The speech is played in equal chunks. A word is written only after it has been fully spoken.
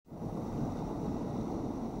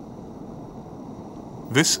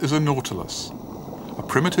This is a nautilus, a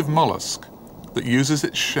primitive mollusk that uses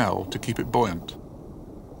its shell to keep it buoyant.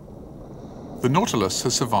 The nautilus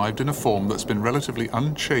has survived in a form that's been relatively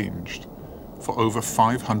unchanged for over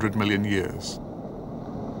 500 million years.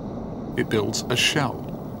 It builds a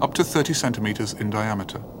shell, up to 30 centimeters in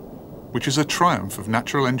diameter, which is a triumph of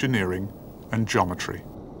natural engineering and geometry.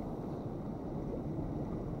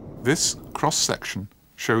 This cross-section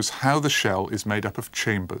shows how the shell is made up of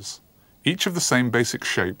chambers, each of the same basic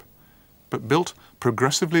shape, but built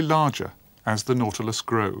progressively larger as the nautilus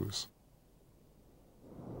grows.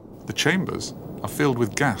 The chambers are filled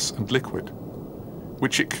with gas and liquid,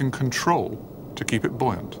 which it can control to keep it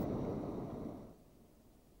buoyant.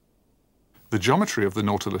 The geometry of the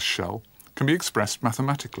nautilus shell can be expressed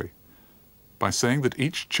mathematically by saying that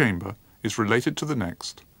each chamber is related to the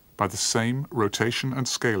next by the same rotation and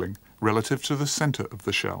scaling relative to the center of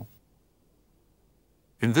the shell.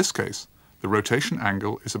 In this case, the rotation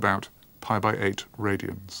angle is about π/8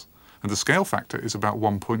 radians, and the scale factor is about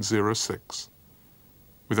 1.06,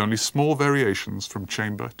 with only small variations from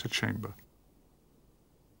chamber to chamber.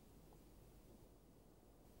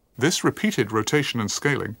 This repeated rotation and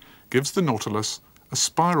scaling gives the nautilus a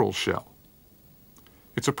spiral shell.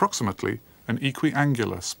 It's approximately an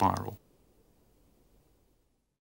equiangular spiral.